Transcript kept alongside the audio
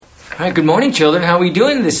All right, good morning, children. How are we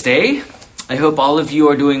doing this day? I hope all of you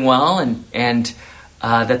are doing well and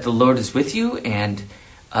that the Lord is with you and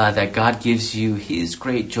that God gives you his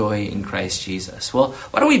great joy in Christ Jesus. Well,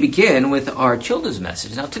 why don't we begin with our children's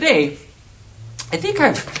message. Now, today, I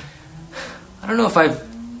don't know if I've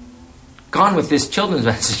gone with this children's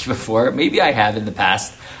message before. Maybe I have in the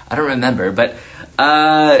past. I don't remember. But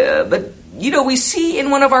you know, we see in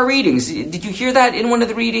one of our readings, did you hear that in one of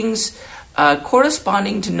the readings?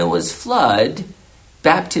 Corresponding to Noah's flood,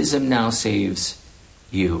 baptism now saves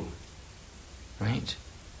you. Right?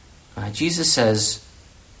 Jesus says,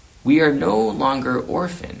 we are no longer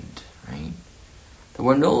orphaned, right? That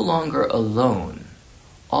we're no longer alone,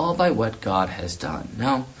 all by what God has done.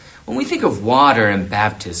 Now, when we think of water and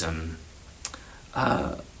baptism,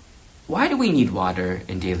 why do we need water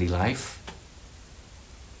in daily life?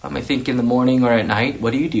 I think in the morning or at night,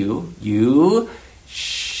 what do? You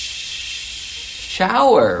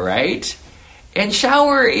shower, right? And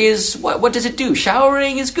shower is, what does it do?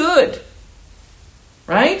 Showering is good,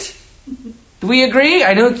 right? Do we agree?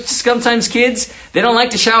 I know sometimes kids, they don't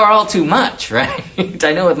like to shower all too much, right?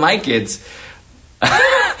 I know with my kids,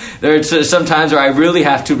 there are some times where I really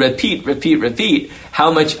have to repeat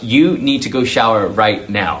how much you need to go shower right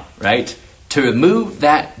now, right? To remove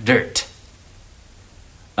that dirt.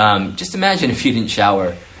 Just imagine if you didn't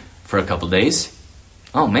shower for a couple days.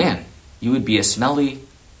 Oh man, you would be a smelly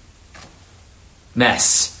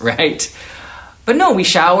mess, right? But no, we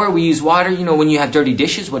shower, we use water. You know, when you have dirty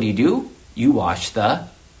dishes, what do? You wash the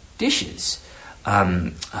dishes.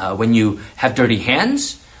 When you have dirty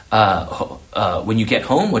hands, when you get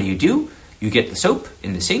home, what do? You get the soap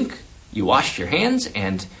in the sink, you wash your hands,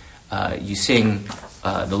 and you sing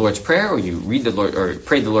the Lord's Prayer, or you read the Lord, or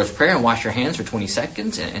pray the Lord's Prayer and wash your hands for 20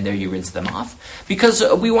 seconds, and there you rinse them off. Because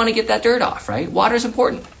we want to get that dirt off, right? Water is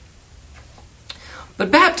important. But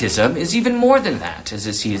baptism is even more than that, as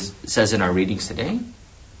it says in our readings today.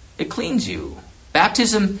 It cleans you.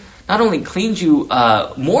 Baptism not only cleans you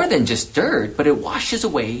more than just dirt, but it washes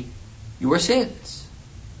away your sins.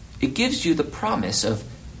 It gives you the promise of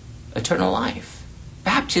eternal life.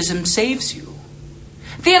 Baptism saves you.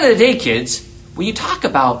 At the end of the day, kids, when you talk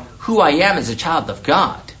about who I am as a child of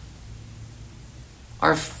God,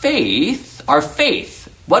 our faith,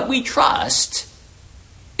 what we trust,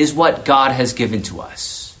 is what God has given to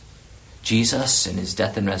us. Jesus and his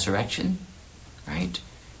death and resurrection, right?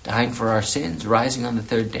 Dying for our sins, rising on the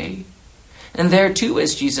third day. And there too,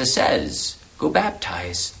 as Jesus says, go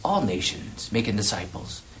baptize all nations, making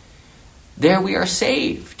disciples. There we are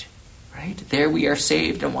saved, right? There we are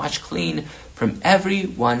saved and washed clean from every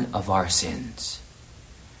one of our sins.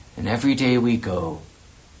 And every day we go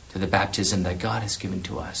to the baptism that God has given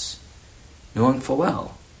to us, knowing full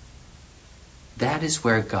well that is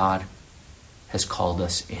where God has called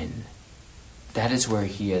us in. That is where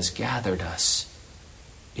he has gathered us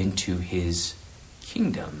into his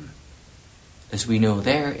kingdom. As we know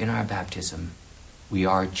there in our baptism, we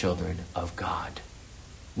are children of God.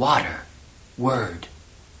 Water, word,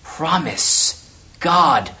 promise,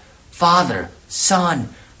 God, Father, Son,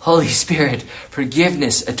 Holy Spirit,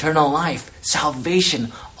 forgiveness, eternal life,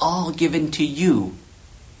 salvation, all given to you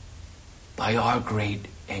by our great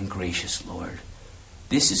and gracious Lord.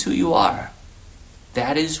 This is who you are.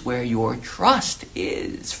 That is where your trust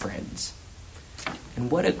is, friends.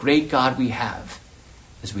 And what a great God we have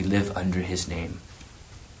as we live under his name.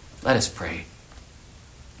 Let us pray.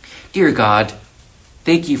 Dear God,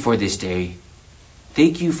 thank you for this day.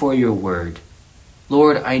 Thank you for your word.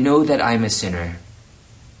 Lord, I know that I'm a sinner.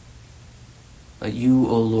 But you,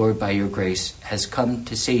 O Lord, by your grace, has come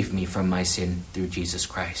to save me from my sin through Jesus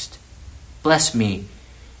Christ. Bless me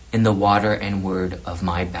in the water and word of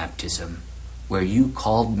my baptism, where you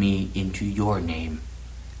called me into your name.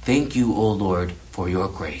 Thank you, O Lord, for your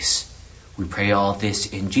grace. We pray all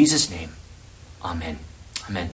this in Jesus' name. Amen. Amen.